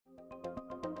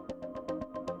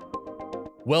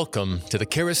Welcome to the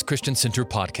Charis Christian Center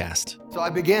podcast. So I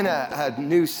began a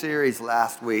new series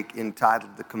last week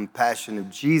entitled The Compassion of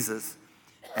Jesus.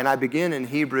 And I begin in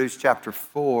Hebrews chapter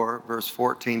 4, verse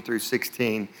 14 through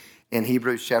 16, and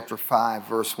Hebrews chapter 5,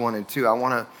 verse 1 and 2. I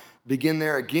want to begin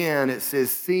there again. It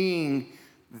says, seeing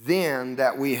then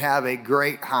that we have a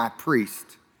great high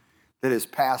priest that has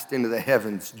passed into the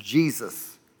heavens,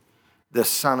 Jesus, the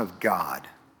Son of God,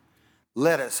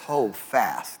 let us hold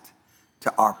fast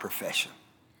to our profession.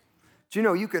 Do you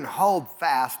know you can hold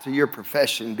fast to your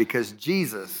profession because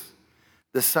Jesus,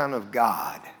 the Son of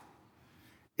God,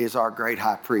 is our great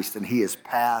high priest, and he has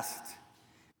passed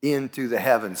into the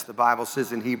heavens. The Bible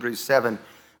says in Hebrews 7,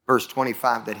 verse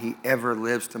 25, that he ever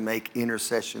lives to make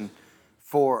intercession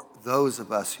for those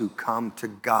of us who come to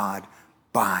God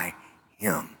by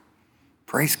him.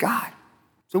 Praise God.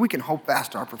 So we can hold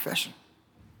fast to our profession.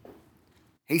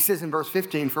 He says in verse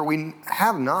 15, for we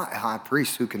have not a high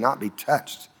priest who cannot be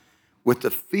touched with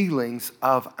the feelings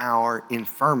of our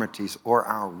infirmities or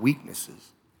our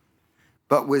weaknesses,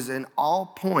 but was in all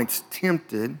points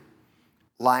tempted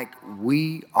like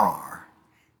we are,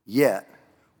 yet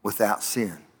without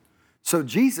sin. So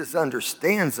Jesus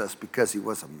understands us because he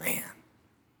was a man.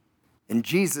 And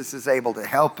Jesus is able to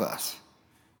help us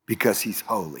because he's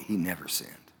holy. He never sinned.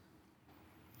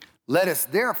 Let us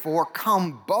therefore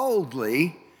come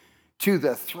boldly to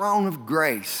the throne of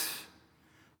grace,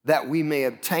 that we may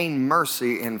obtain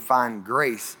mercy and find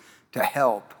grace to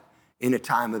help in a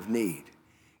time of need.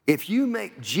 If you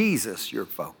make Jesus your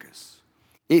focus,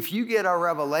 if you get a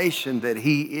revelation that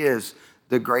he is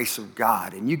the grace of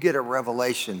God, and you get a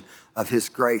revelation of his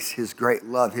grace, his great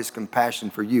love, his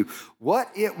compassion for you, what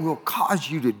it will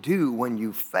cause you to do when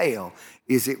you fail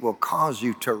is it will cause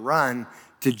you to run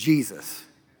to Jesus.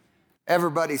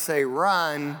 Everybody say,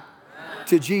 run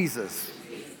to Jesus.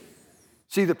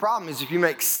 See, the problem is if you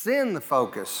make sin the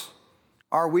focus,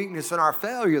 our weakness and our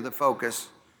failure the focus,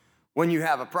 when you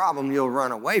have a problem, you'll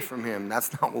run away from him.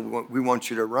 That's not what we want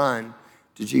you to run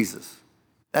to Jesus.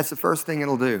 That's the first thing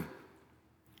it'll do.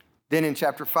 Then in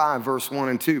chapter 5, verse 1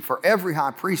 and 2, for every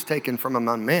high priest taken from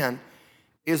among men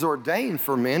is ordained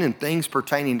for men in things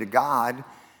pertaining to God,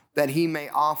 that he may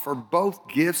offer both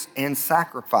gifts and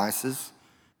sacrifices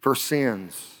for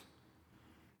sins,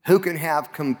 who can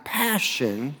have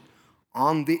compassion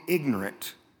on the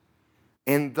ignorant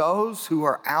and those who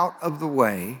are out of the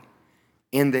way,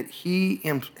 in that he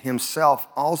himself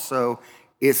also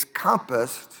is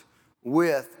compassed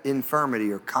with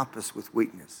infirmity or compassed with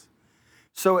weakness.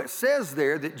 So it says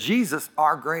there that Jesus,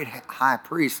 our great high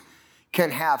priest,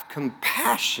 can have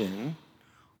compassion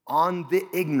on the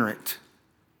ignorant.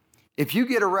 If you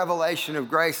get a revelation of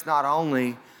grace, not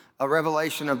only a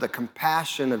revelation of the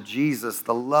compassion of Jesus,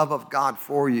 the love of God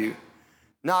for you,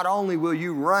 not only will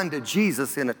you run to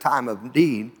Jesus in a time of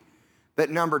need,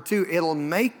 but number two, it'll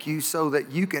make you so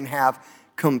that you can have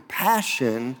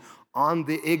compassion on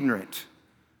the ignorant.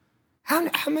 How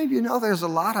many of you know there's a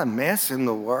lot of mess in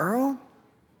the world?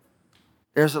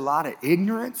 There's a lot of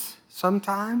ignorance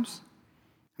sometimes.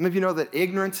 How many of you know that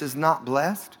ignorance is not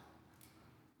blessed?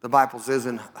 The Bible says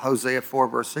in Hosea 4,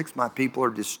 verse 6, my people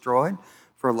are destroyed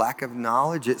for lack of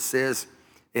knowledge. It says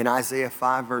in Isaiah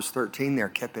 5, verse 13, they're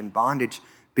kept in bondage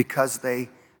because they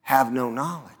have no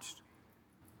knowledge.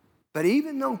 But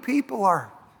even though people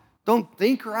don't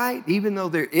think right, even though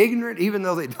they're ignorant, even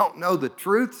though they don't know the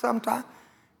truth sometimes,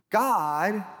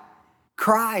 God,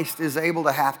 Christ, is able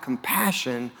to have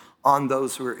compassion on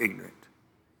those who are ignorant.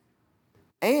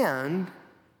 And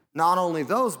not only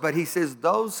those, but he says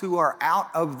those who are out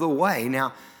of the way.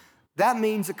 Now, that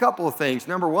means a couple of things.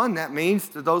 Number one, that means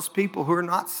to those people who are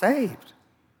not saved.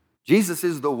 Jesus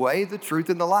is the way, the truth,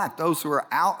 and the life. Those who are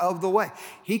out of the way.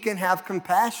 He can have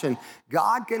compassion.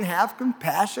 God can have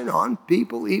compassion on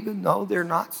people even though they're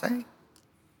not saved.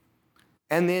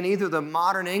 And then either the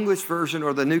modern English version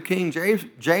or the New King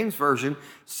James Version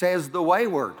says the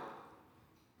wayward.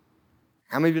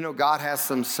 How many of you know God has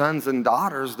some sons and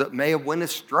daughters that may have went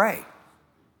astray?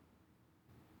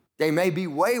 They may be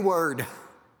wayward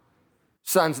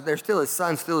sons. They're still his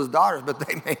sons, still his daughters, but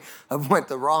they may have went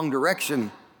the wrong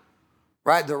direction.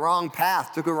 Right, the wrong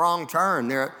path, took a wrong turn.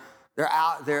 They're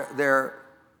out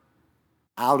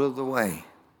of the way.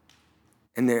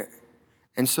 And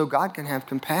so God can have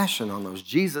compassion on those.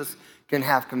 Jesus can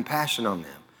have compassion on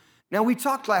them. Now, we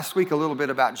talked last week a little bit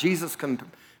about Jesus'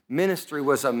 ministry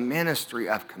was a ministry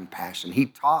of compassion. He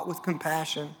taught with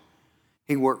compassion.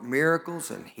 He worked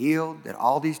miracles and healed, did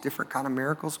all these different kind of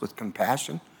miracles with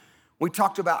compassion. We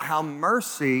talked about how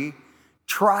mercy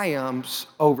triumphs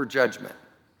over judgment.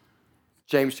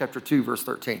 James chapter 2, verse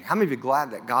 13. How many of you are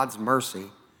glad that God's mercy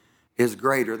is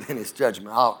greater than his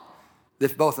judgment. I'll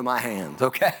lift both of my hands,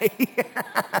 okay?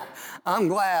 I'm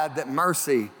glad that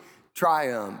mercy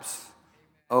triumphs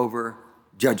over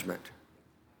judgment.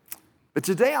 But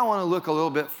today I want to look a little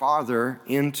bit farther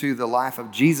into the life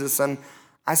of Jesus, and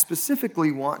I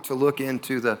specifically want to look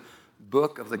into the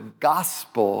book of the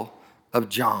Gospel of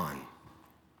John.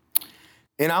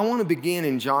 And I want to begin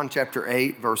in John chapter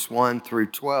 8, verse 1 through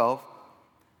 12.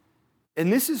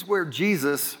 And this is where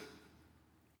Jesus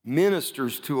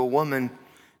ministers to a woman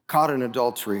caught in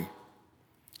adultery.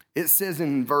 It says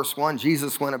in verse 1,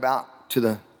 Jesus went about to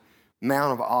the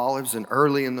Mount of Olives, and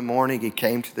early in the morning he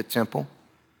came to the temple.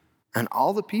 And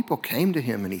all the people came to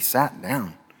him, and he sat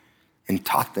down and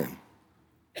taught them.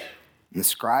 And the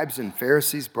scribes and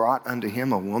Pharisees brought unto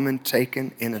him a woman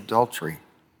taken in adultery.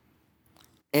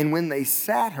 And when they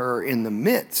sat her in the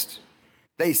midst,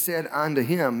 they said unto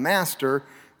him, Master,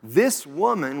 this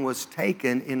woman was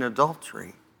taken in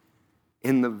adultery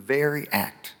in the very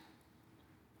act.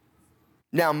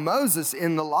 Now Moses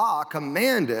in the law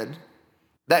commanded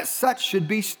that such should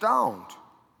be stoned.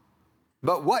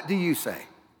 But what do you say?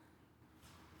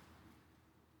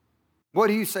 What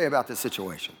do you say about this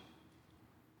situation?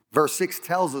 Verse 6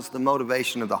 tells us the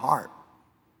motivation of the heart.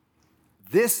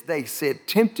 This they said,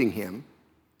 tempting him,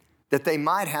 that they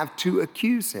might have to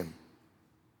accuse him.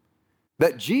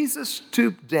 But Jesus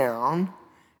stooped down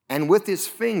and with his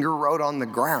finger wrote on the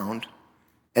ground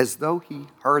as though he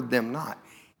heard them not.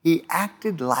 He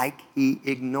acted like he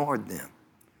ignored them.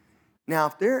 Now,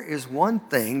 if there is one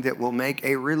thing that will make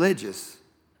a religious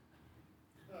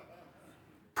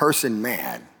person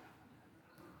mad,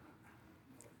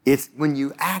 it's when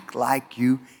you act like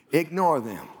you ignore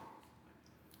them.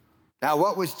 Now,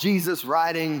 what was Jesus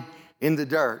writing in the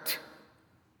dirt?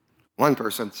 One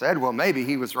person said, well, maybe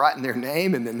he was writing their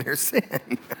name and then their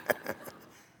sin.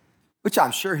 Which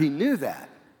I'm sure he knew that.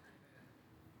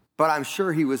 But I'm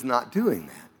sure he was not doing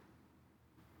that.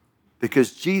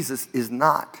 Because Jesus is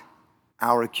not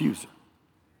our accuser.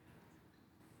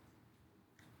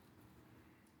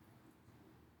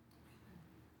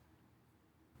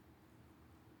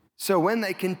 So when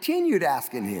they continued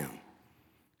asking him,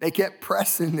 they kept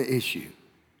pressing the issue.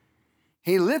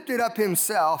 He lifted up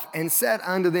himself and said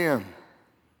unto them,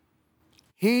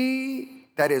 he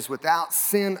that is without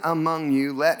sin among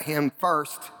you, let him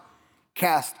first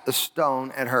cast a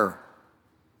stone at her.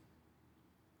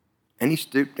 And he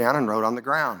stooped down and wrote on the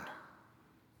ground.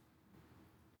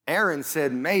 Aaron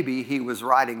said maybe he was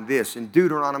writing this in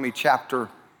Deuteronomy chapter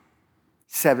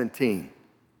 17.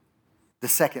 The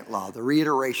second law, the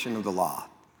reiteration of the law,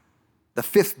 the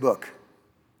fifth book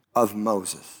of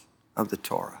Moses, of the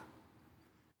Torah.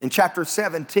 In chapter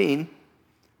 17,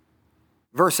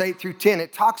 verse 8 through 10,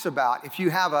 it talks about if you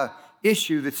have an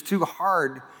issue that's too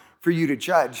hard for you to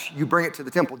judge, you bring it to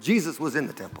the temple. Jesus was in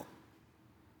the temple.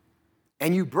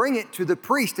 And you bring it to the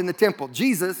priest in the temple.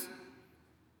 Jesus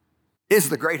is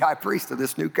the great high priest of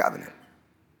this new covenant.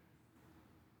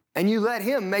 And you let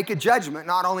him make a judgment.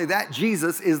 Not only that,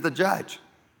 Jesus is the judge.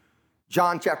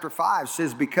 John chapter 5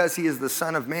 says, because he is the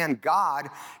Son of Man, God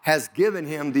has given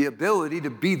him the ability to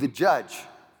be the judge.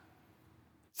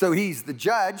 So he's the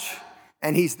judge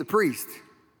and he's the priest.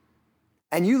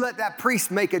 And you let that priest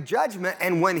make a judgment,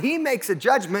 and when he makes a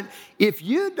judgment, if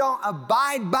you don't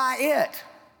abide by it,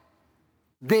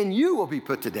 then you will be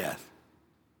put to death.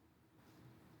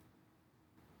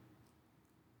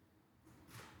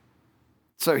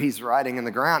 So he's writing in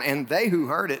the ground, and they who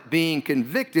heard it being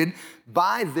convicted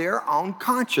by their own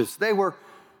conscience. They were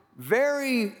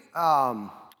very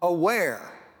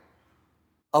aware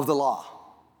of the law.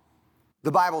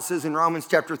 The Bible says in Romans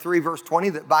chapter 3, verse 20,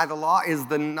 that by the law is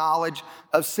the knowledge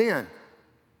of sin.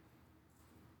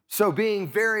 So being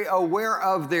very aware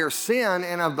of their sin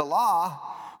and of the law,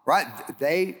 right,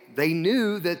 they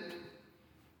knew that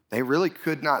they really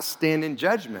could not stand in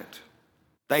judgment.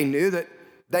 They knew that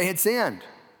they had sinned.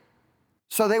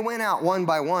 So they went out one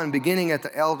by one, beginning at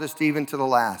the eldest even to the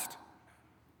last.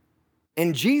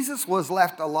 And Jesus was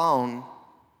left alone,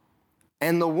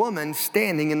 and the woman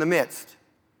standing in the midst.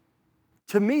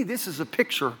 To me, this is a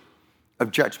picture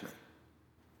of judgment.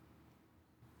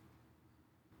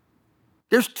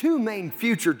 There's two main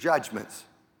future judgments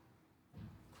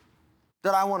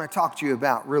that I want to talk to you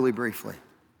about really briefly.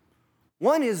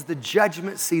 One is the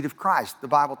judgment seat of Christ. The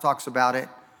Bible talks about it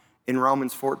in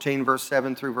Romans 14, verse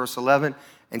 7 through verse 11,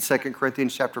 and 2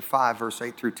 Corinthians chapter 5, verse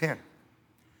 8 through 10.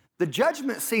 The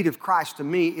judgment seat of Christ to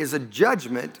me is a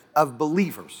judgment of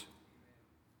believers.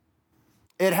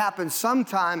 It happens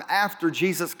sometime after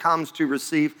Jesus comes to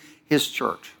receive his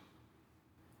church.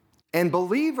 And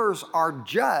believers are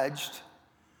judged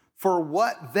for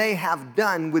what they have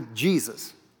done with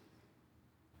Jesus.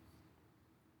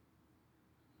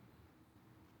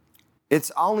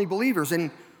 It's only believers. And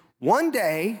one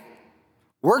day,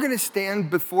 we're going to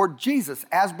stand before Jesus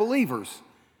as believers,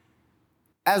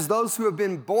 as those who have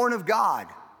been born of God.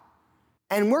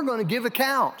 And we're going to give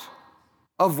account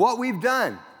of what we've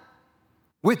done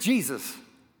with Jesus.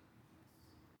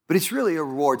 But it's really a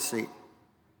reward seat.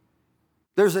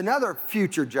 There's another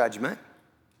future judgment.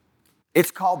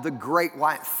 It's called the Great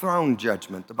White Throne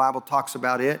Judgment. The Bible talks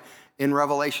about it in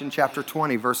Revelation chapter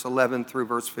 20, verse 11 through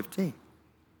verse 15.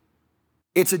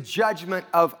 It's a judgment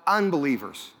of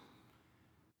unbelievers.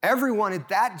 Everyone at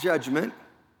that judgment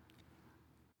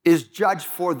is judged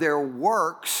for their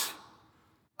works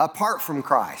apart from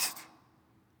Christ.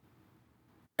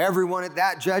 Everyone at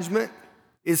that judgment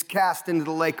is cast into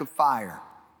the lake of fire.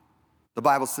 The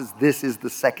Bible says this is the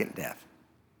second death.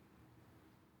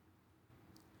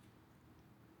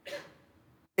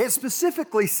 It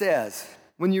specifically says,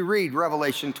 when you read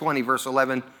Revelation 20, verse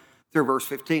 11 through verse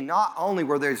 15, not only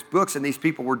were there books and these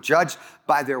people were judged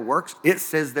by their works, it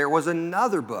says there was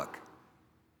another book,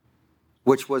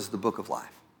 which was the book of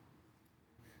life.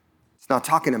 It's not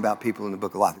talking about people in the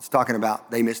book of life. It's talking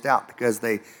about they missed out because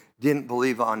they didn't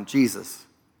believe on Jesus.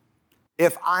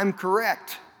 If I'm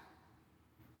correct,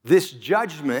 this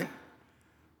judgment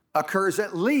occurs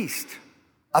at least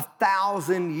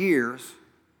 1,000 years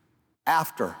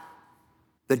after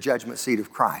the judgment seat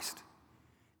of Christ.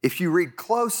 If you read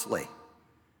closely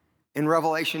in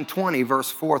Revelation 20, verse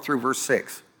 4 through verse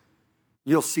 6,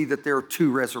 you'll see that there are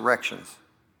two resurrections.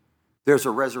 There's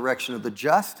a resurrection of the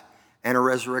just and a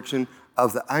resurrection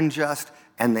of the unjust,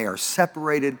 and they are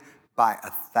separated by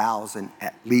 1,000,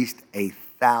 at least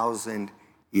 1,000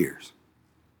 years.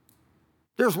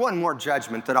 There's one more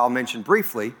judgment that I'll mention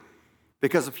briefly,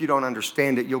 because if you don't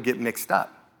understand it, you'll get mixed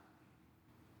up.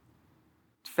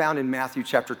 It's found in Matthew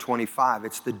chapter 25.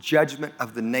 It's the judgment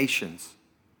of the nations.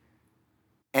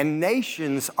 And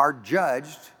nations are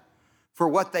judged for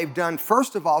what they've done,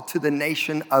 first of all, to the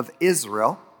nation of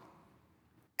Israel,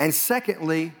 and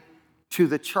secondly, to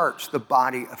the church, the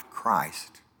body of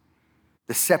Christ,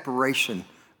 the separation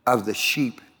of the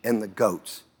sheep and the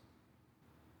goats.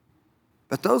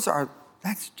 But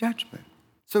that's judgment.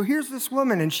 So here's this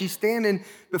woman, and she's standing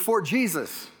before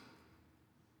Jesus.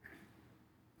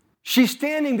 She's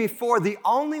standing before the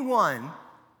only one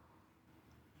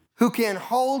who can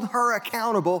hold her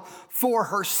accountable for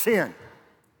her sin.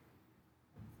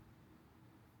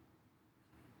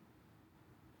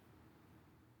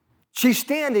 She's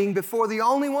standing before the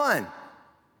only one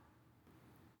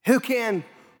who can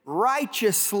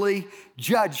righteously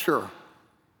judge her.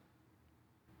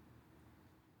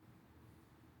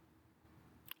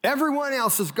 Everyone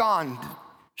else is gone.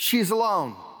 She's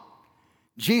alone.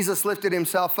 Jesus lifted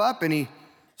himself up and he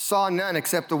saw none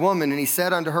except a woman, and he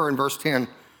said unto her in verse 10,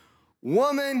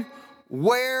 "Woman,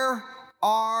 where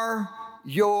are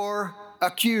your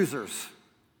accusers?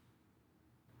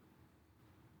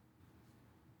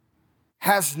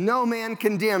 Has no man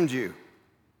condemned you?"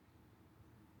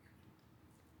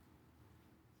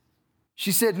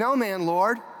 She said, "No man,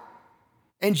 Lord."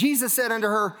 And Jesus said unto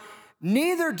her,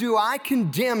 "Neither do I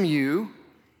condemn you.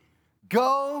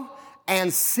 Go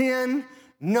and sin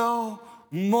no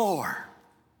more."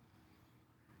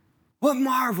 What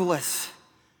marvelous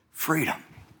freedom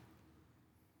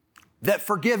that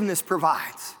forgiveness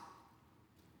provides.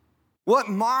 What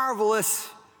marvelous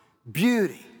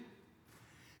beauty.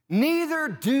 Neither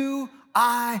do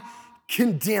I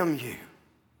condemn you.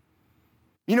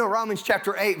 You know, Romans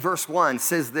chapter 8, verse 1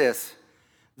 says this: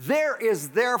 "There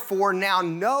is therefore now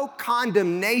no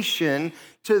condemnation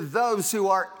to those who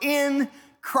are in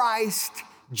Christ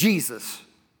Jesus."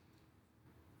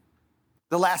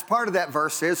 The last part of that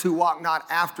verse says, "Who walk not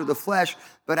after the flesh,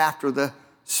 but after the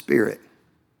Spirit."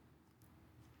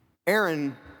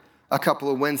 Aaron, a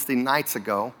couple of Wednesday nights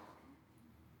ago,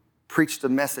 preached a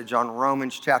message on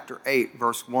Romans chapter 8,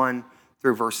 verse 1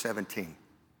 through verse 17.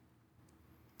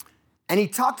 And he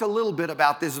talked a little bit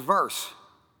about this verse.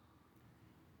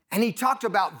 And he talked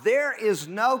about there is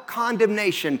no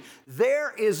condemnation.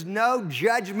 There is no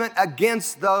judgment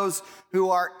against those who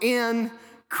are in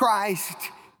Christ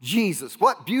Jesus.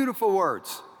 What beautiful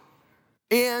words.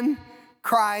 In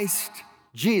Christ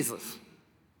Jesus.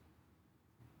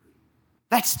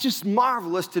 That's just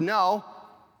marvelous to know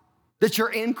that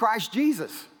you're in Christ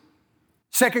Jesus.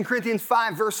 2 Corinthians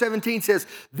 5, verse 17 says,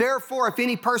 "Therefore, if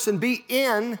any person be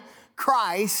in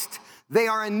Christ, they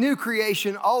are a new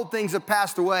creation. Old things have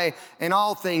passed away, and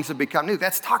all things have become new."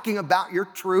 That's talking about your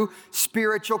true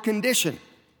spiritual condition.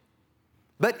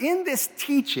 But in this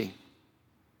teaching,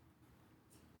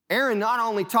 Aaron not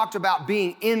only talked about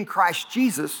being in Christ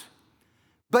Jesus,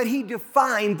 but he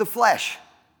defined the flesh.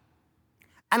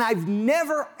 And I've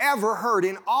never, ever heard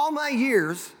in all my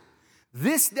years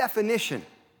this definition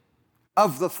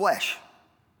of the flesh.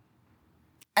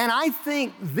 And I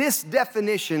think this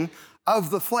definition of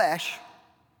the flesh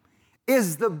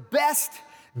is the best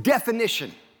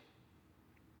definition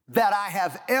that I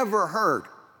have ever heard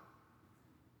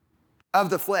of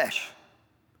the flesh.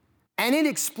 And it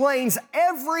explains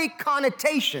every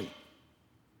connotation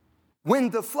when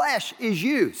the flesh is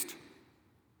used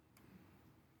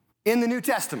in the New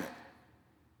Testament.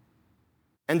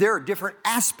 And there are different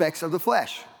aspects of the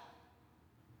flesh.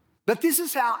 But this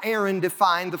is how Aaron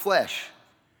defined the flesh.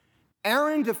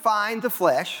 Aaron defined the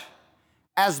flesh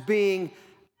as being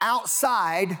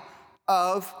outside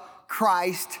of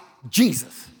Christ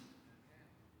Jesus.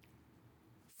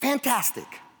 Fantastic.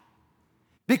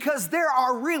 Because there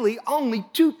are really only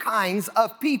two kinds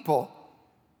of people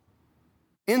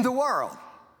in the world.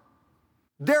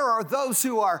 There are those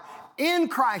who are in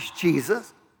Christ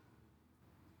Jesus,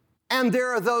 and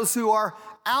there are those who are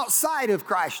outside of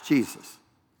Christ Jesus.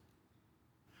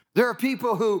 There are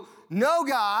people who know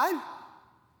God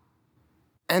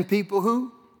and people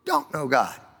who don't know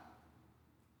God.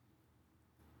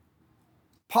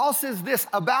 Paul says this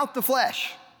about the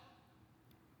flesh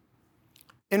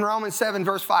in Romans 7,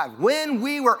 verse 5. When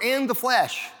we were in the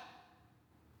flesh,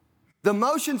 the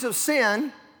motions of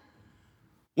sin,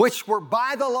 which were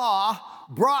by the law,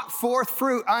 brought forth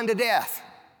fruit unto death.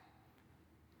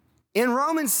 In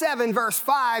Romans 7, verse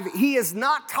 5, he is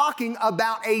not talking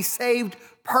about a saved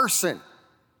person.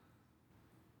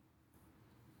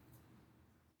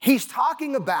 He's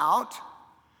talking about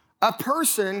a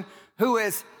person who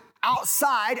is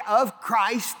outside of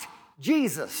Christ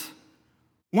Jesus.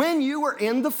 When you were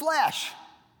in the flesh,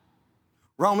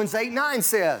 Romans 8:9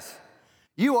 says,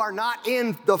 you are not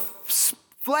in the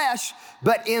flesh,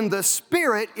 but in the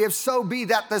Spirit, if so be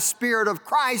that the Spirit of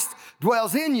Christ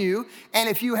dwells in you. And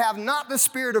if you have not the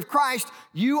Spirit of Christ,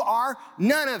 you are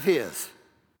none of his.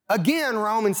 Again,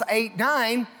 Romans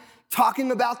 8:9,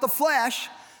 talking about the flesh,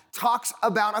 talks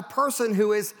about a person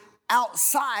who is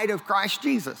outside of Christ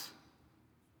Jesus.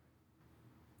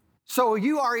 So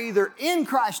you are either in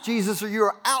Christ Jesus or you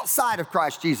are outside of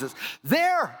Christ Jesus.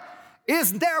 There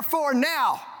is therefore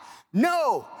now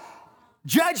no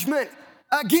judgment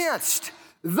against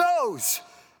those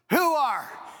who are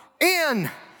in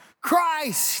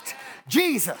Christ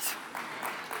Jesus.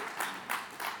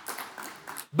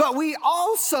 But we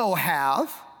also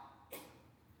have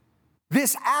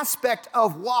this aspect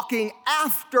of walking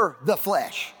after the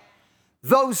flesh.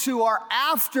 Those who are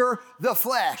after the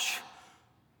flesh,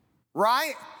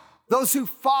 right? Those who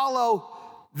follow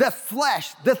the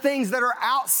flesh, the things that are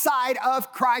outside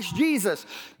of Christ Jesus.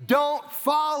 Don't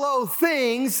follow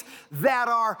things that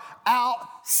are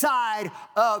outside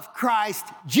of Christ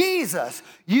Jesus.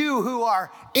 You who are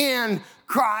in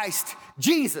Christ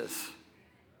Jesus.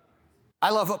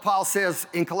 I love what Paul says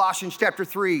in Colossians chapter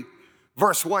 3,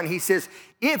 verse 1. He says,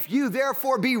 if you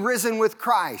therefore be risen with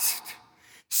Christ,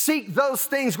 seek those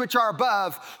things which are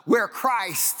above, where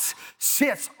Christ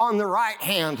sits on the right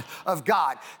hand of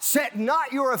God. Set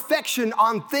not your affection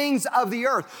on things of the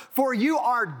earth, for you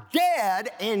are dead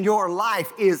and your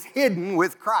life is hidden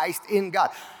with Christ in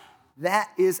God. That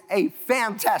is a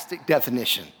fantastic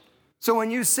definition. So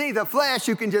when you see the flesh,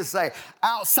 you can just say,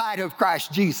 outside of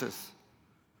Christ Jesus.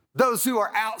 Those who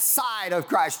are outside of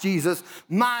Christ Jesus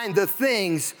mind the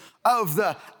things of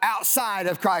the outside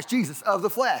of Christ Jesus, of the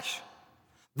flesh.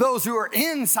 Those who are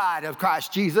inside of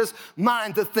Christ Jesus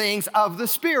mind the things of the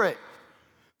Spirit.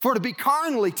 For to be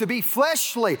carnally, to be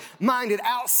fleshly minded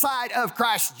outside of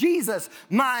Christ Jesus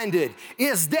minded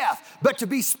is death. But to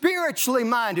be spiritually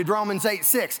minded, Romans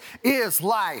 8:6, is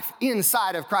life.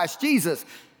 Inside of Christ Jesus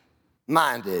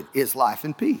minded is life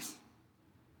and peace.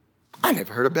 I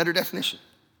never heard a better definition.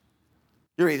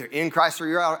 You're either in Christ or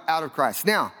you're out of Christ.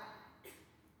 Now,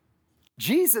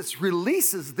 Jesus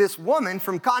releases this woman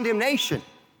from condemnation.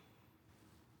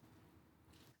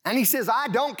 And he says, I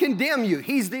don't condemn you.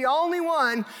 He's the only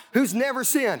one who's never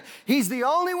sinned. He's the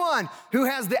only one who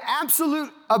has the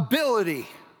absolute ability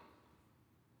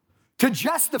to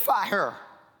justify her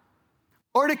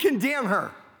or to condemn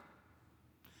her,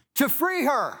 to free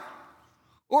her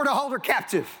or to hold her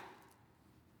captive.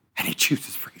 And he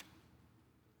chooses freedom.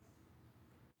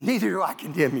 Neither do I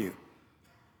condemn you.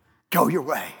 Go your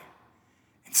way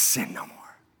and sin no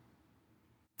more.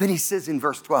 Then he says in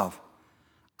verse 12,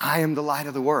 I am the light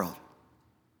of the world.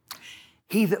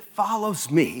 He that follows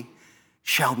me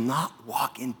shall not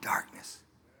walk in darkness,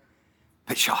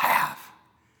 but shall have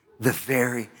the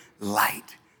very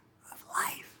light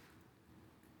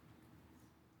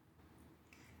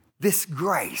this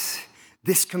grace,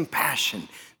 this compassion,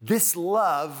 this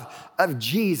love of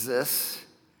Jesus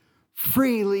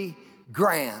freely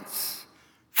grants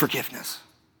forgiveness.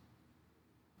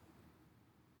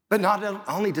 But not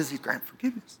only does he grant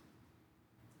forgiveness.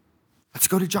 Let's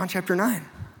go to John chapter 9.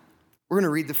 We're going to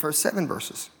read the first 7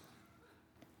 verses.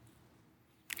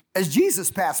 As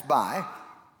Jesus passed by,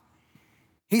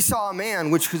 he saw a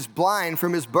man which was blind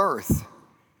from his birth.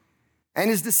 And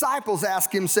his disciples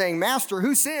asked him, saying, Master,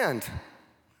 who sinned?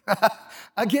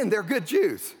 Again, they're good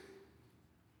Jews.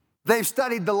 They've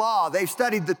studied the law. They've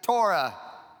studied the Torah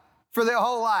for their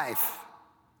whole life.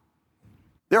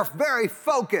 They're very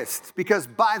focused because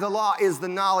by the law is the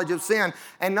knowledge of sin.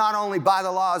 And not only by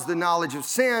the law is the knowledge of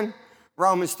sin,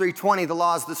 Romans 3:20, the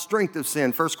law is the strength of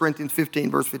sin. 1 Corinthians 15,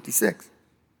 verse 56.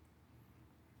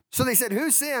 So they said,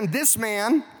 who sinned, this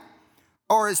man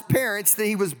or his parents, that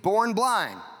he was born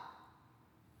blind?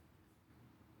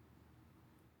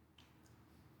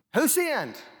 Who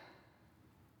sinned?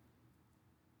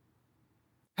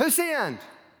 Who sinned?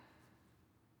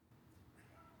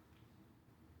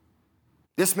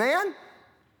 This man?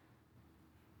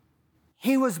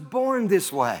 He was born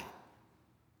this way.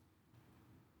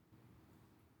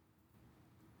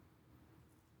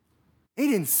 He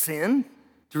didn't sin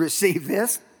to receive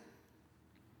this.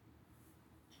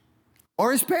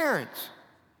 Or his parents.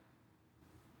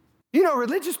 You know,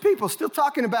 religious people still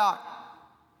talking about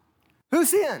who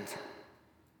sinned.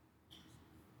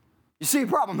 You see a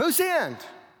problem. Who sinned?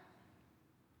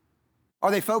 Are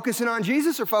they focusing on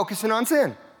Jesus or focusing on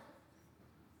sin?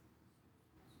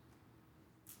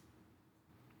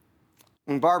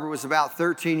 When Barbara was about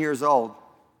 13 years old,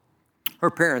 her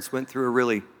parents went through a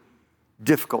really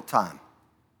difficult time.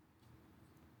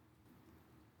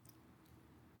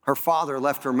 Her father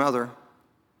left her mother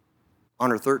on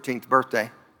her 13th birthday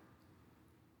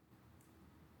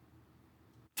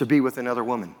to be with another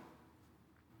woman.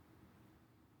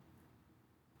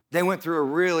 They went through a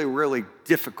really, really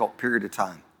difficult period of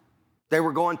time. They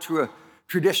were going to a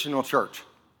traditional church.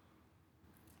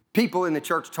 People in the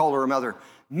church told her mother,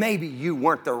 maybe you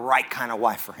weren't the right kind of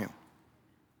wife for him.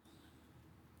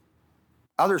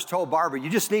 Others told Barbara, you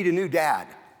just need a new dad.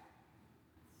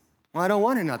 Well, I don't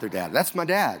want another dad. That's my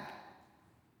dad.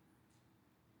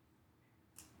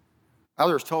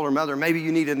 Others told her mother, maybe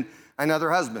you need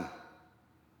another husband.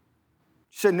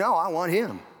 She said, no, I want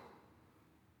him.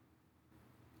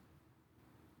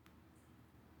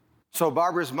 So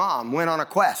Barbara's mom went on a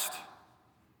quest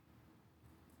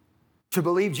to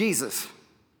believe Jesus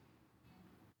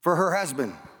for her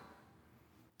husband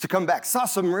to come back. Saw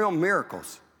some real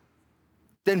miracles.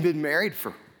 Then been married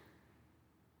for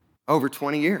over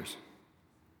 20 years.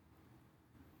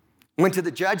 Went to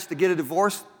the judge to get a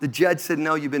divorce. The judge said,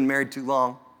 no, you've been married too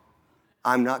long.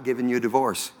 I'm not giving you a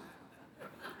divorce.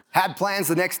 Had plans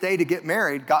the next day to get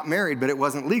married, got married, but it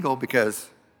wasn't legal because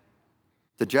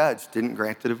the judge didn't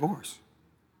grant the divorce.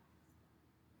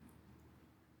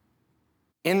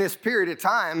 In this period of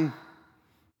time,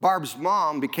 Barb's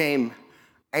mom became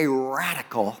a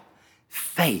radical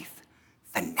faith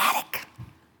fanatic.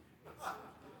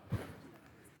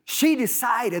 She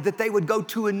decided that they would go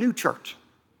to a new church.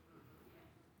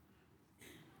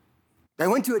 They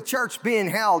went to a church being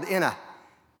held in a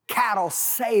cattle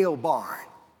sale barn.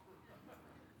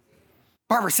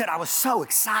 Barbara said, I was so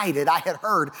excited. I had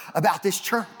heard about this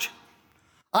church.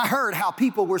 I heard how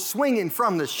people were swinging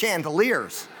from the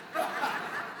chandeliers.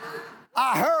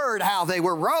 I heard how they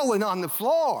were rolling on the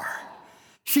floor.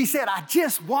 She said, I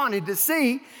just wanted to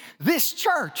see this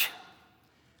church.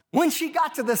 When she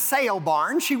got to the sale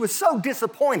barn, she was so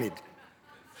disappointed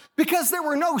because there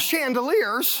were no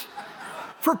chandeliers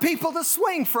for people to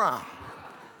swing from.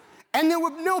 And there were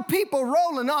no people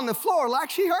rolling on the floor like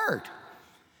she heard.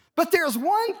 But there's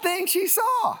one thing she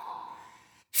saw.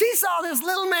 She saw this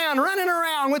little man running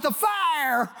around with a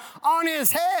fire on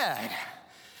his head.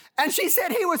 And she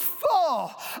said he was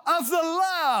full of the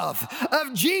love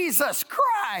of Jesus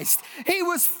Christ. He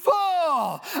was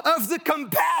full of the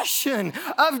compassion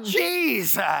of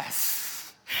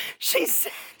Jesus. She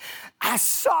said, I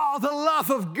saw the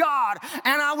love of God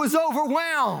and I was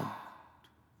overwhelmed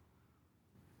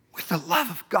with the love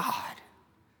of God.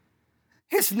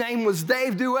 His name was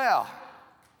Dave Duell.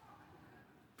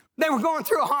 They were going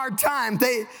through a hard time.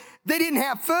 They didn't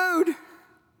have food.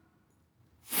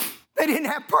 They didn't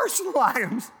have personal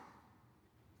items.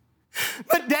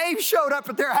 But Dave showed up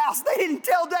at their house. They didn't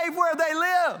tell Dave where they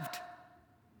lived.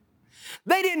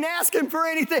 They didn't ask him for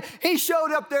anything. He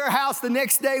showed up their house the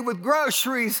next day with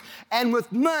groceries and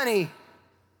with money.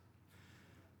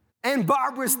 And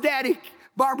Barbara's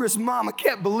mama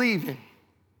kept believing.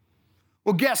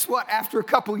 Well, guess what? After a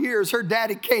couple years, her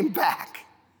daddy came back.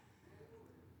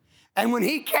 And when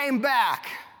he came back,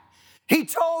 he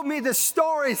told me the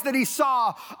stories that he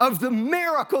saw of the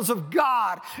miracles of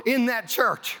God in that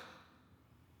church.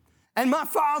 And my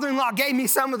father-in-law gave me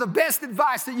some of the best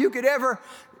advice that you could ever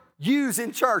use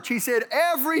in church. He said,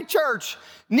 every church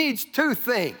needs two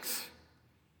things.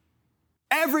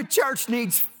 Every church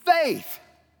needs faith,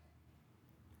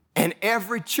 and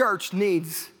every church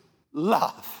needs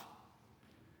love.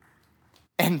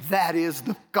 And that is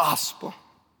the gospel.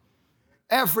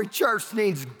 Every church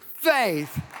needs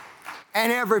faith,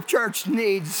 and every church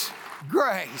needs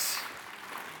grace.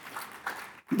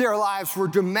 Their lives were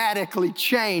dramatically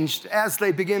changed as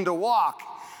they began to walk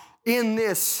in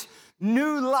this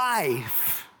new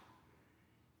life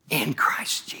in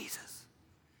Christ Jesus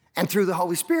and through the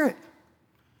Holy Spirit.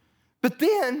 But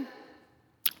then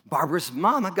Barbara's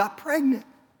mama got pregnant.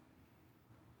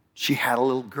 She had a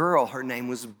little girl. Her name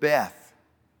was Beth.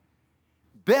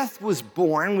 Beth was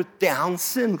born with Down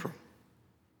syndrome.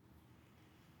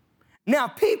 Now,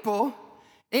 people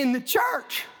in the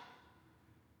church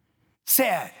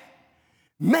said,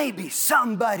 maybe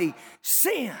somebody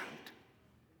sinned.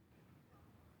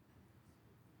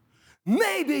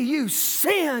 Maybe you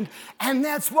sinned, and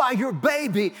that's why your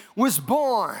baby was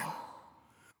born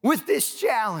with this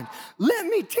challenge. Let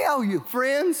me tell you,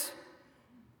 friends,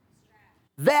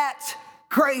 that's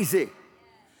crazy.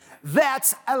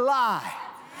 That's a lie.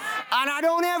 And I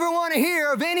don't ever want to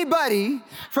hear of anybody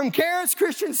from Charis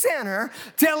Christian Center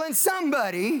telling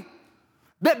somebody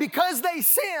that because they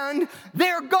sinned,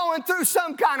 they're going through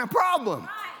some kind of problem.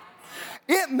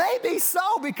 It may be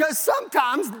so because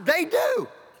sometimes they do.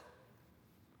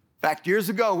 In fact, years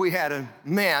ago, we had a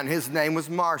man, his name was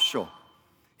Marshall.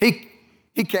 He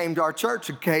came to our church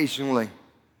occasionally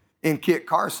in Kit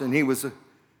Carson. He was a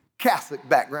Catholic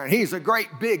background. He's a great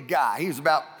big guy. He was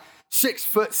about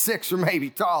 6'6" or maybe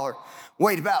taller,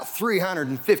 weighed about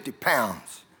 350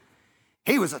 pounds.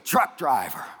 He was a truck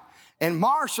driver. And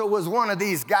Marshall was one of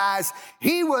these guys,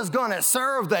 he was going to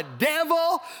serve the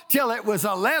devil till it was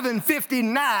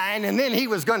 11:59, and then he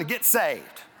was going to get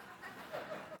saved.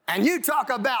 And you talk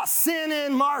about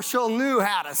sinning, Marshall knew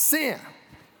how to sin.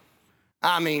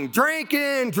 I mean,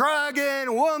 drinking, drugging,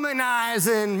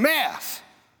 womanizing, mess.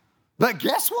 But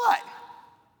guess what?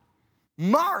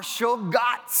 Marshall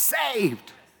got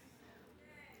saved.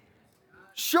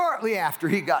 Shortly after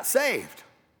he got saved,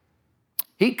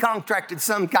 he contracted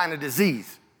some kind of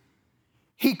disease.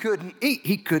 He couldn't eat.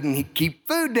 He couldn't keep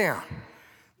food down.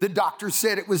 The doctor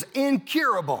said it was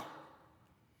incurable.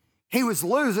 He was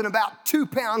losing about 2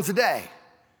 pounds a day.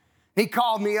 He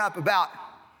called me up about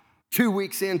 2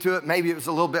 weeks into it. Maybe it was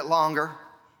a little bit longer.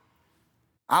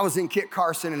 I was in Kit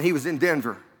Carson and he was in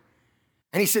Denver.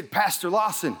 And he said, Pastor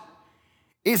Lawson,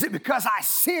 is it because I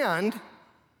sinned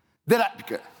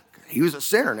because he was a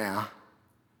sinner now,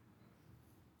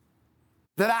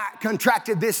 that I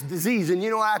contracted this disease? And you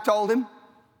know what I told him?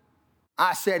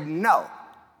 I said, no.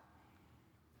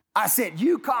 I said,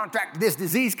 you contracted this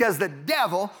disease because the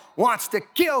devil wants to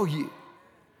kill you.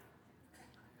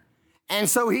 And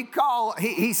so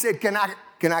he said, can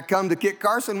I come to Kit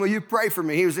Carson? Will you pray for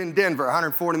me? He was in Denver,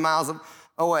 140 miles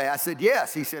away. I said,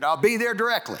 yes. He said, I'll be there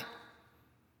directly.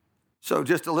 So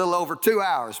just a little over 2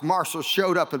 hours, Marshall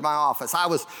showed up at my office. I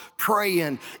was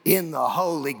praying in the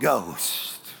Holy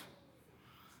Ghost.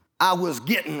 I was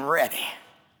getting ready.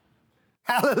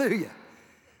 Hallelujah.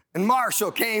 And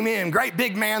Marshall came in, great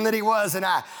big man that he was, and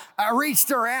I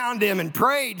reached around him and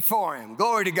prayed for him.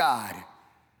 Glory to God.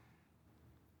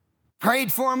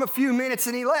 Prayed for him a few minutes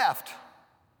and he left.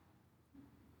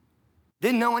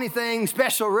 Didn't know anything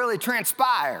special really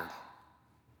transpired.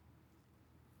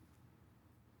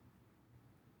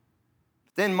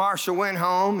 Then Marshall went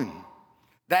home, and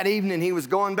that evening he was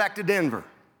going back to Denver.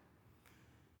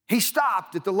 He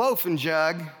stopped at the Loaf and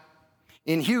Jug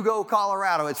in Hugo,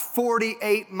 Colorado. It's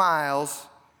 48 miles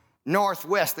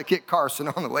northwest of Kit Carson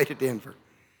on the way to Denver.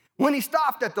 When he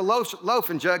stopped at the Loaf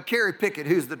and Jug, Carrie Pickett,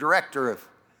 who's the director of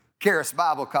Charis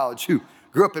Bible College, who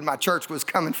grew up in my church, was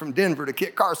coming from Denver to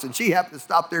Kit Carson. She happened to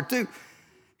stop there too.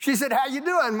 She said, how you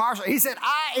doing, Marshall? He said,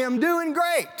 I am doing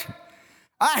great.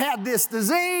 I had this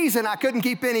disease and I couldn't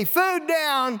keep any food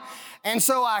down. And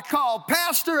so I called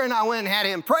Pastor and I went and had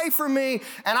him pray for me.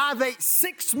 And I've ate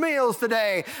 6 meals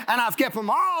today and I've kept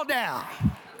them all down.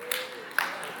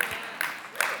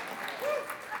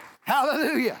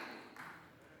 Hallelujah.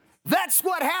 That's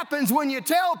what happens when you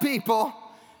tell people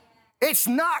It's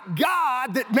not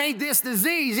God that made this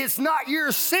disease. It's not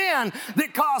your sin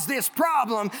that caused this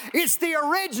problem. It's the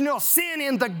original sin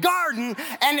in the garden,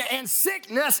 and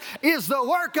sickness is the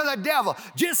work of the devil.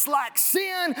 Just like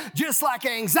sin, just like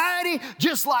anxiety,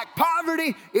 just like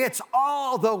poverty, it's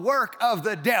all the work of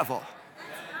the devil.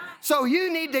 So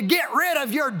you need to get rid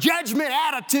of your judgment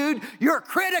attitude, your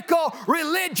critical,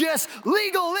 religious,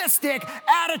 legalistic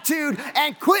attitude,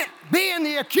 and quit being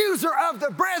the accuser of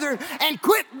the brethren and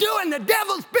quit doing the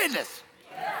devil's business.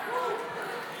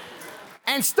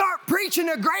 And start preaching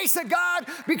the grace of God,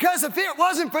 because if it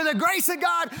wasn't for the grace of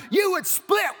God, you would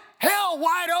split hell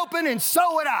wide open, and so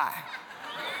would I.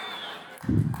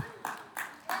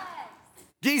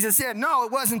 Jesus said, no,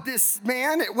 it wasn't this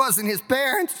man, it wasn't his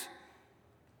parents.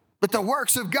 But the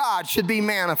works of God should be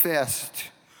manifest.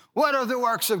 What are the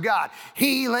works of God?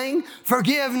 Healing,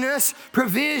 forgiveness,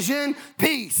 provision,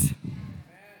 peace.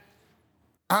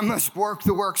 I must work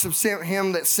the works of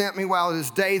him that sent me while it is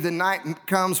day. The night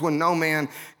comes when no man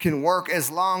can work.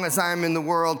 As long as I am in the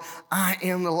world, I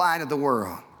am the light of the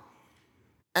world.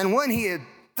 And when he had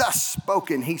thus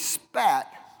spoken, he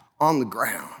spat on the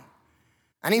ground.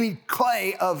 And he made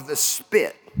clay of the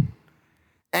spit.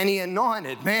 And he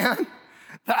anointed,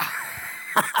 the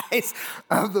eyes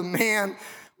of the man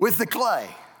with the clay.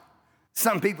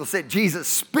 Some people said Jesus'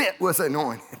 spit was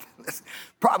anointed. This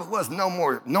probably was no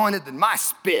more anointed than my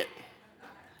spit.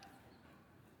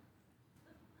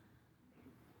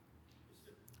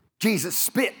 Jesus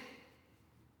spit,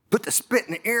 put the spit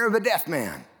in the ear of a deaf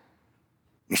man.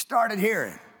 He started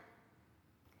hearing.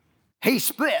 He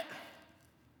spit,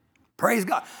 praise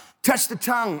God, touched the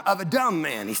tongue of a dumb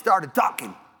man. He started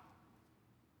talking.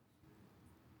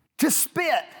 To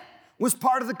spit was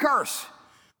part of the curse.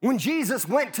 When Jesus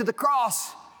went to the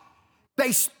cross,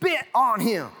 they spit on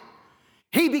him.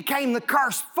 He became the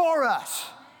curse for us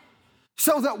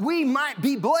so that we might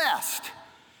be blessed.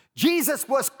 Jesus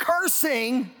was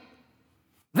cursing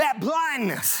that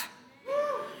blindness.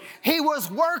 He was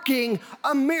working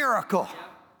a miracle.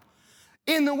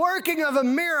 In the working of a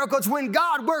miracle, it's when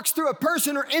God works through a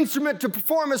person or instrument to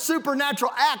perform a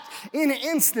supernatural act in an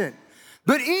instant.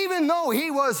 But even though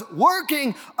he was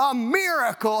working a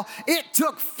miracle, it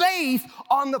took faith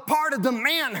on the part of the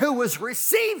man who was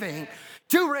receiving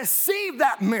to receive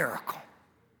that miracle.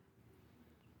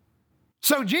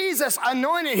 So Jesus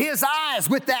anointed his eyes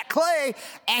with that clay,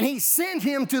 and he sent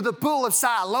him to the pool of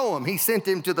Siloam. He sent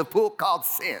him to the pool called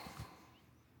Sin.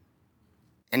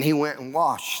 And he went and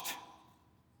washed,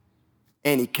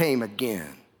 and he came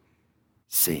again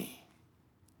seeing.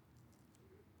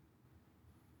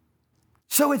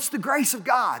 So it's the grace of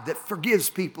God that forgives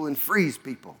people and frees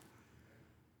people.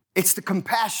 It's the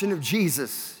compassion of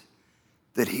Jesus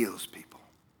that heals people.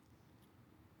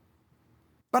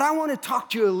 But I want to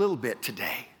talk to you a little bit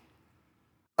today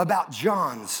about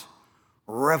John's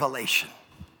revelation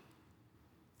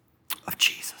of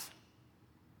Jesus.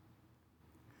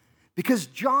 Because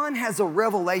John has a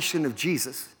revelation of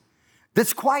Jesus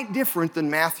that's quite different than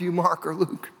Matthew, Mark, or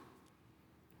Luke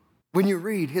when you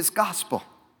read his gospel.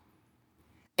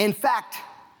 In fact,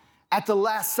 at the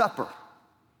Last Supper,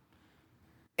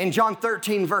 in John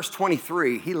 13, verse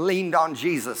 23, he leaned on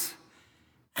Jesus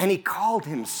and he called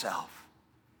himself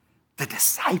the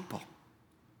disciple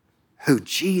who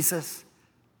Jesus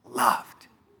loved.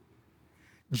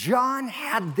 John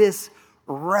had this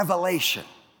revelation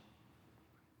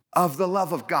of the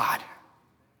love of God.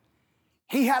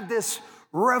 He had this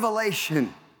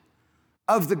revelation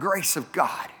of the grace of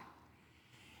God.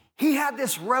 He had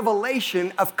this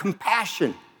revelation of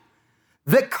compassion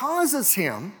that causes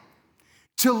him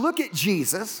to look at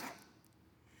Jesus,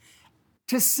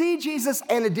 to see Jesus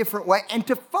in a different way, and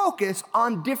to focus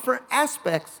on different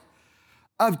aspects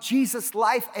of Jesus'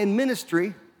 life and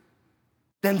ministry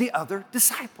than the other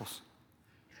disciples.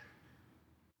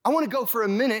 I want to go for a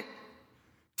minute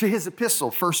to his epistle,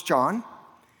 1 John,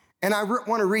 and I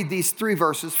want to read these three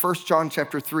verses, 1 John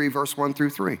chapter 3, verse 1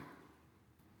 through 3.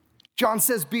 John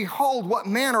says, behold, what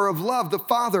manner of love the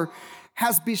Father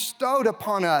has bestowed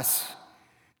upon us,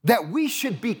 that we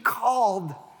should be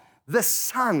called the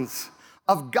sons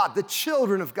of God, the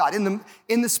children of God.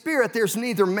 In the Spirit, there's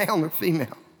neither male nor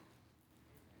female.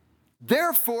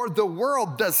 Therefore, the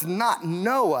world does not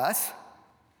know us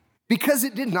because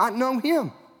it did not know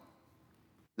him.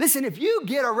 Listen, if you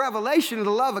get a revelation of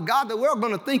the love of God, the world's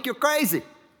going to think you're crazy.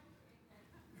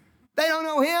 They don't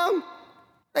know him.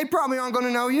 They probably aren't going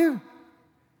to know you.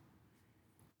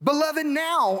 Beloved,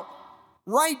 now,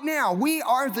 right now, we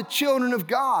are the children of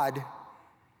God,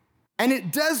 and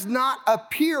it does not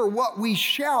appear what we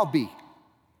shall be.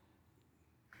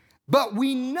 But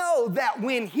we know that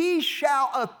when he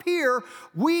shall appear,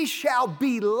 we shall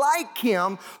be like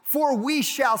him, for we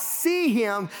shall see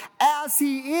him as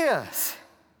he is.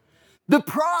 The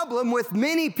problem with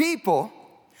many people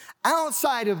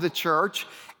outside of the church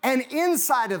and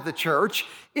inside of the church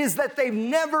is that they've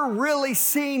never really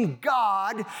seen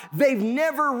God. They've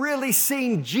never really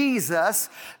seen Jesus.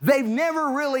 They've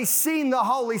never really seen the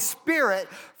Holy Spirit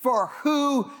for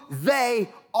who they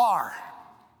are.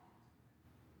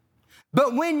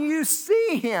 But when you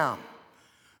see him,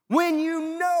 when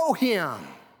you know him,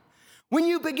 when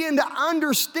you begin to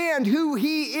understand who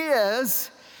he is,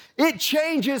 it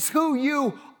changes who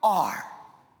you are.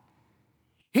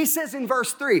 He says in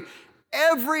verse 3,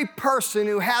 every person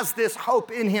who has this hope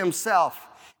in himself,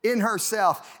 in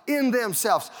herself, in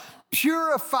themselves,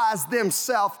 purifies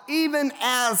themselves even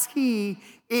as he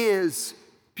is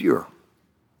pure.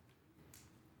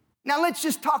 Now let's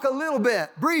just talk a little bit,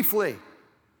 briefly,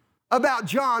 about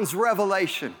John's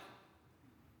revelation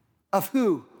of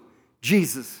who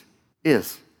Jesus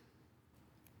is.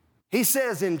 He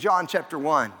says in John chapter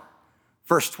 1,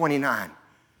 verse 29,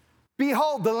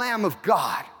 behold the Lamb of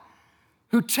God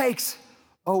who takes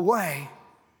away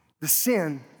the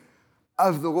sin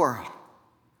of the world.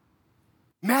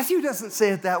 Matthew doesn't say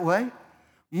it that way.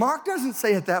 Mark doesn't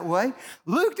say it that way.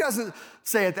 Luke doesn't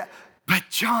say it that way. But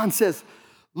John says,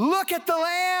 look at the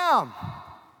Lamb.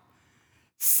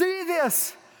 See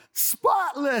this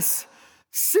spotless,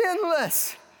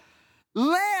 sinless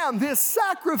Lamb, this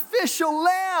sacrificial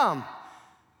Lamb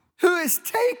who is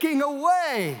taking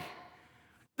away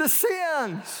the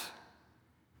sins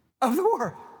of the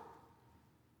world.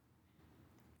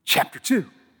 Chapter 2,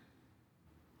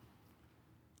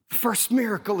 the first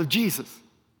miracle of Jesus.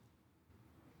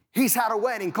 He's had a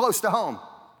wedding close to home,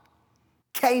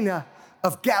 Cana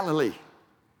of Galilee.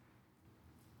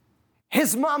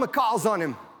 His mama calls on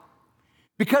him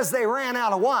because they ran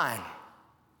out of wine.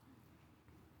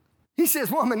 He says,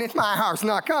 woman, it's my house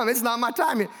not come. It's not my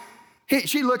time.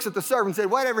 She looks at the servant and said,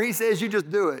 whatever he says, you just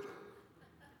do it.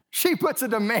 She puts a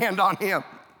demand on him.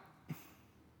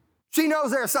 She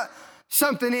knows there's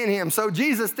something in him. So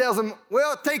Jesus tells him,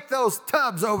 well, take those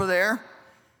tubs over there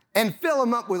and fill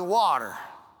them up with water.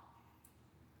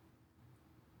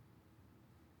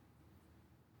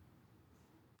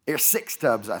 There's 6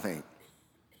 tubs, I think.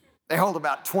 They hold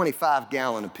about 25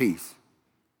 gallons apiece.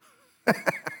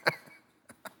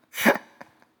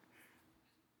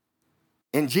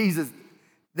 And Jesus,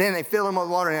 then they fill them with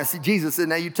water. And I see Jesus said,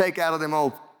 now you take out of them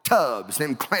old tubs,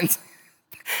 them cleansing,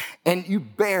 and you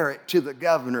bear it to the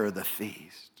governor of the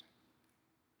feast.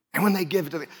 And when they give it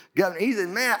to the governor, he said,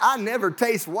 man, I never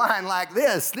taste wine like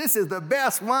this. This is the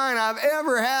best wine I've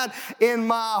ever had in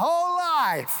my whole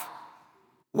life.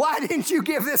 Why didn't you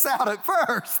give this out at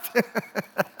first?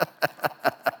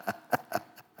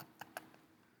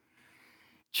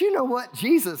 Do you know what?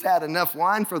 Jesus had enough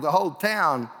wine for the whole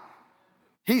town.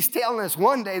 He's telling us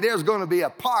one day there's going to be a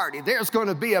party. There's going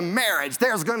to be a marriage.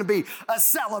 There's going to be a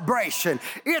celebration.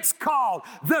 It's called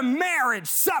the marriage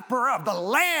supper of the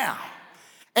Lamb.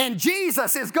 And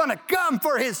Jesus is going to come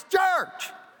for his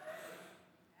church.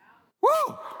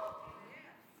 Woo!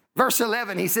 Verse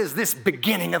 11, he says, this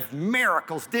beginning of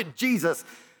miracles did Jesus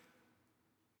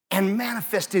and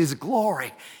manifested his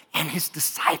glory, and his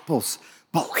disciples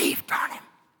believed on him.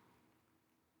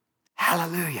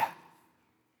 Hallelujah.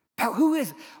 But who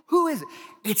is it?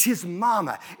 It's his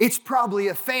mama. It's probably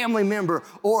a family member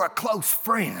or a close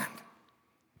friend.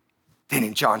 Then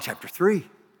in John chapter 3,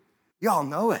 y'all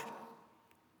know it.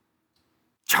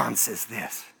 John says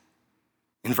this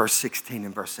in verse 16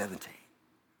 and verse 17.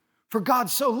 For God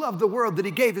so loved the world that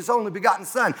he gave his only begotten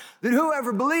Son, that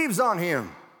whoever believes on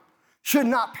him should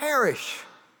not perish,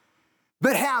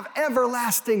 but have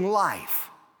everlasting life.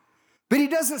 But he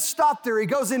doesn't stop there. He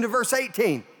goes into verse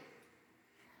 18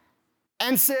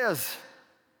 and says,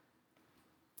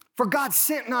 for God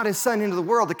sent not his Son into the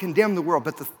world to condemn the world,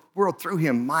 but the world through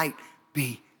him might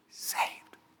be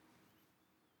saved.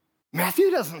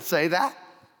 Matthew doesn't say that.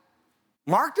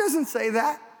 Mark doesn't say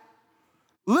that.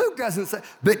 Luke doesn't say,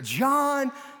 but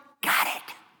John got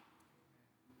it.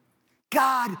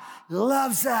 God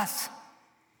loves us,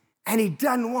 and he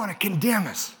doesn't want to condemn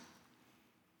us.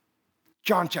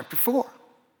 John chapter 4,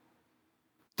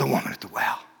 the woman at the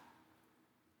well.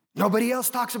 Nobody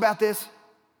else talks about this.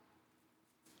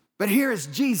 But here is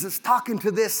Jesus talking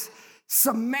to this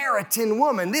Samaritan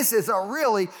woman. This is a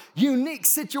really unique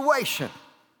situation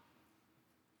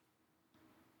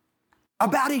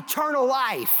about eternal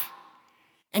life.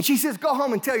 And she says, go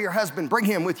home and tell your husband, bring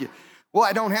him with you. Well,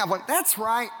 I don't have one. That's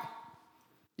right.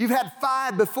 You've had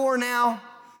 5 before now.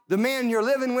 The man you're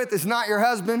living with is not your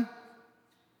husband.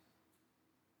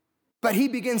 But he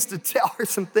begins to tell her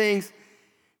some things.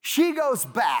 She goes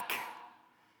back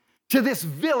to this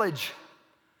village,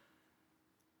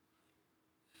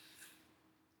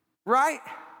 right?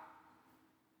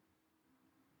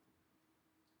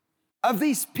 Of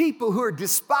these people who are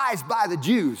despised by the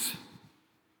Jews.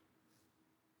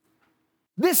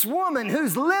 This woman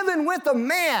who's living with a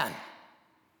man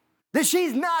that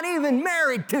she's not even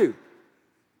married to.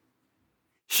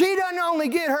 She doesn't only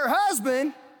get her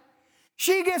husband,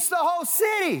 she gets the whole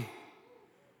city.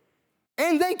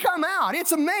 And they come out.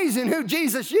 It's amazing who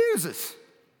Jesus uses.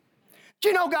 Do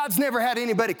you know God's never had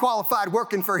anybody qualified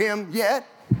working for him yet?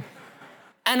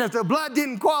 And if the blood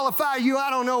didn't qualify you, I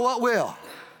don't know what will.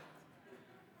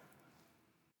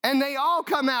 And they all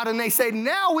come out and they say,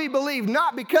 now we believe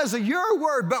not because of your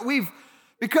word, but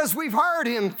because we've heard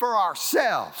him for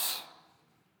ourselves.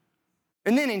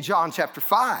 And then in John chapter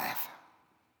 5,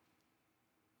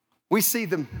 we see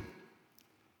the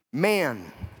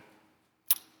man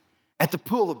at the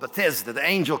pool of Bethesda. The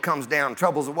angel comes down,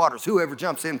 troubles the waters. Whoever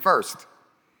jumps in first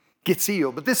gets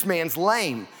healed. But this man's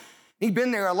lame. He'd been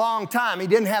there a long time. He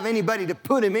didn't have anybody to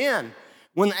put him in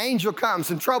when the angel comes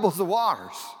and troubles the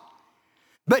waters.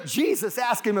 But Jesus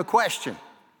asked him a question.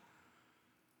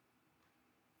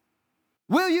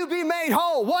 Will you be made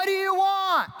whole? What do you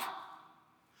want?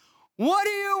 What do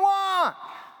you want?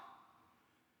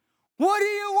 What do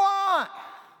you want?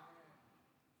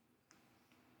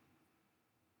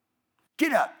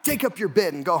 Get up, take up your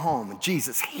bed and go home. And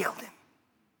Jesus healed him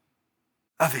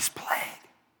of his plague.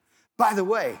 By the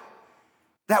way,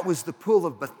 that was the pool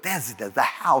of Bethesda, the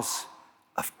house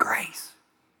of grace,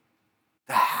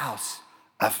 the house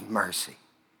of mercy.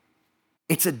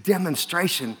 It's a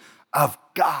demonstration of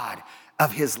God,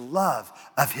 of his love,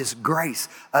 of his grace,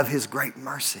 of his great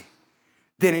mercy.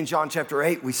 Then in John chapter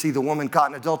 8, we see the woman caught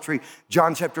in adultery.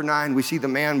 John chapter 9, we see the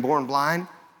man born blind.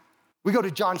 We go to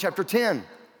John chapter 10,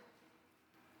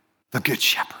 the good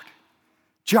shepherd.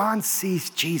 John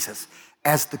sees Jesus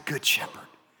as the good shepherd.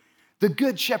 The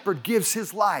good shepherd gives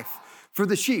his life for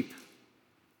the sheep.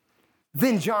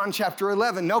 Then John chapter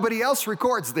 11, nobody else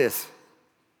records this.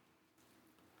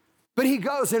 But he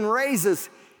goes and raises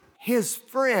his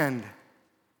friend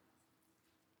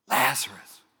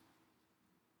Lazarus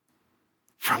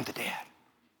from the dead.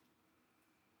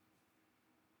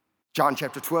 John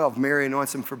chapter 12, Mary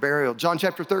anoints him for burial. John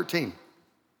chapter 13,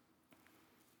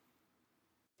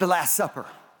 the Last Supper.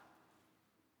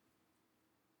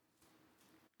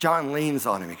 John leans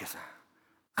on him. He goes,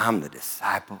 I'm the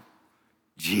disciple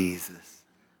Jesus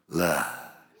loves.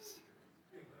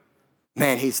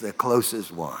 Man, he's the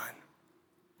closest one.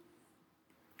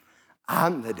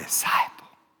 I'm the disciple.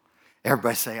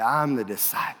 Everybody say, I'm the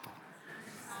disciple.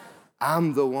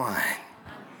 I'm the one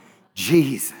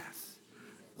Jesus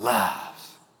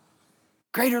loves.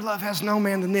 Greater love has no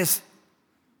man than this,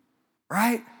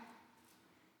 right?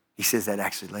 He says that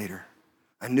actually later.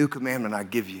 A new commandment I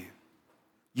give you.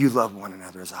 You love one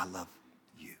another as I love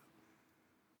you.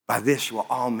 By this will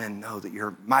all men know that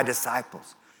you're my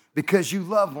disciples, because you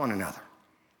love one another.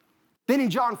 Then in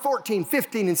John 14,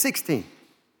 15, and 16,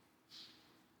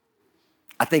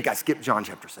 I think I skipped John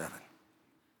chapter 7.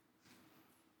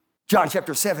 John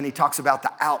chapter 7, he talks about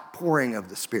the outpouring of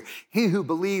the Spirit. He who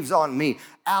believes on me,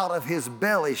 out of his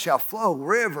belly shall flow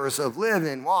rivers of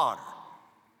living water.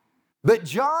 But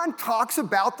John talks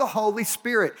about the Holy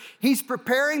Spirit. He's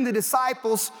preparing the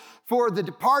disciples for the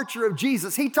departure of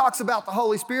Jesus. He talks about the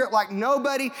Holy Spirit like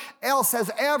nobody else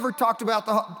has ever talked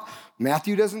about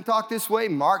Matthew doesn't talk this way.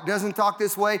 Mark doesn't talk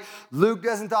this way. Luke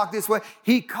doesn't talk this way.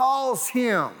 He calls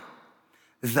him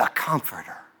the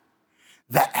Comforter,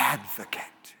 the Advocate.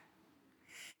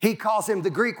 He calls him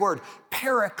the Greek word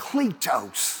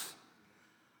Parakletos,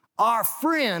 our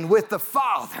friend with the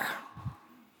Father,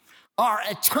 our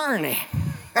attorney.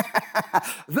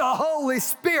 The Holy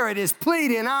Spirit is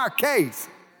pleading our case.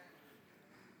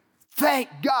 Thank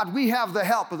God we have the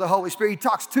help of the Holy Spirit. He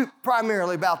talks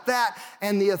primarily about that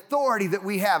and the authority that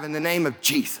we have in the name of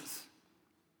Jesus.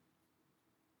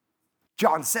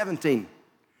 John 17.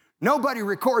 Nobody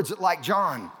records it like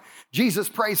John. Jesus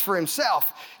prays for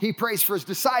himself. He prays for his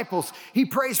disciples. He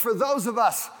prays for those of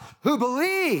us who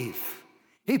believe.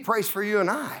 He prays for you and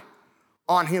I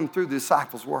on him through the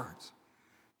disciples' words.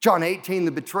 John 18,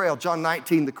 the betrayal. John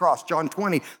 19, the cross. John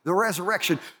 20, the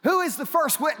resurrection. Who is the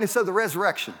first witness of the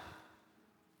resurrection?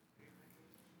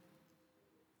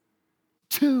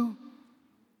 2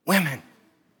 women.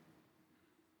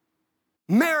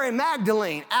 Mary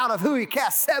Magdalene, out of who he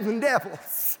cast 7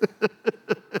 devils.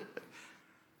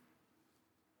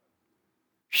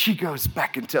 She goes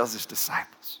back and tells his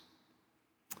disciples.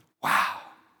 Wow.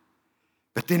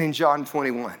 But then in John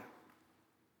 21,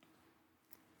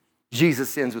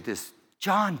 Jesus ends with this,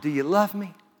 John, do you love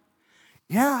me?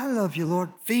 Yeah, I love you, Lord.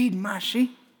 Feed my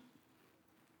sheep.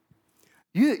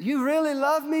 You really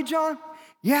love me, John?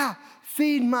 Yeah,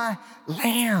 feed my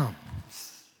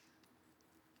lambs.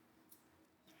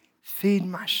 Feed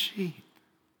my sheep.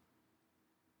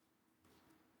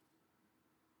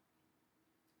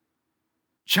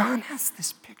 John has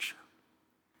this picture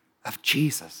of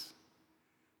Jesus,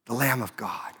 the Lamb of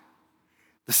God,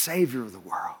 the Savior of the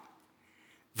world,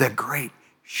 the great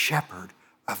shepherd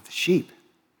of the sheep.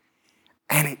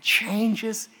 And it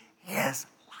changes his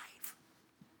life.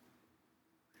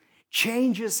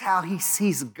 Changes how he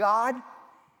sees God,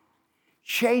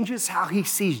 changes how he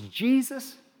sees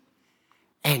Jesus,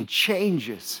 and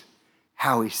changes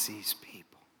how he sees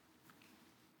people.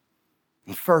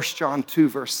 In 1 John 2,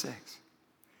 verse 6,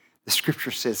 the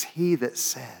scripture says, he that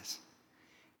says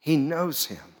he knows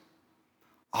him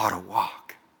ought to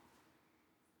walk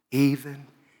even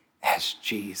as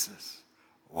Jesus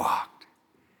walked.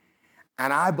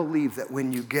 And I believe that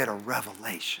when you get a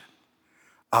revelation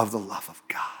of the love of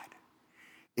God,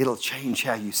 it'll change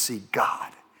how you see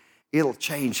God. It'll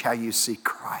change how you see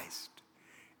Christ.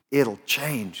 It'll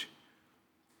change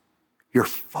your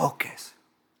focus.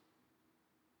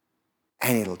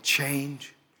 And it'll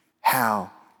change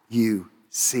how you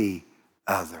see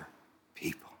other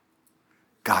people.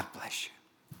 God bless you.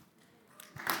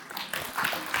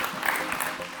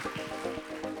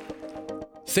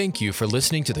 Thank you for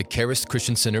listening to the Charis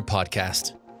Christian Center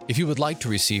podcast. If you would like to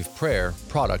receive prayer,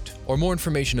 product, or more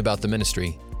information about the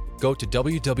ministry, go to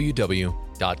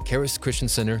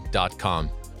www.charischristiancenter.com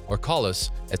or call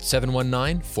us at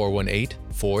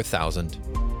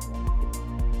 719-418-4000.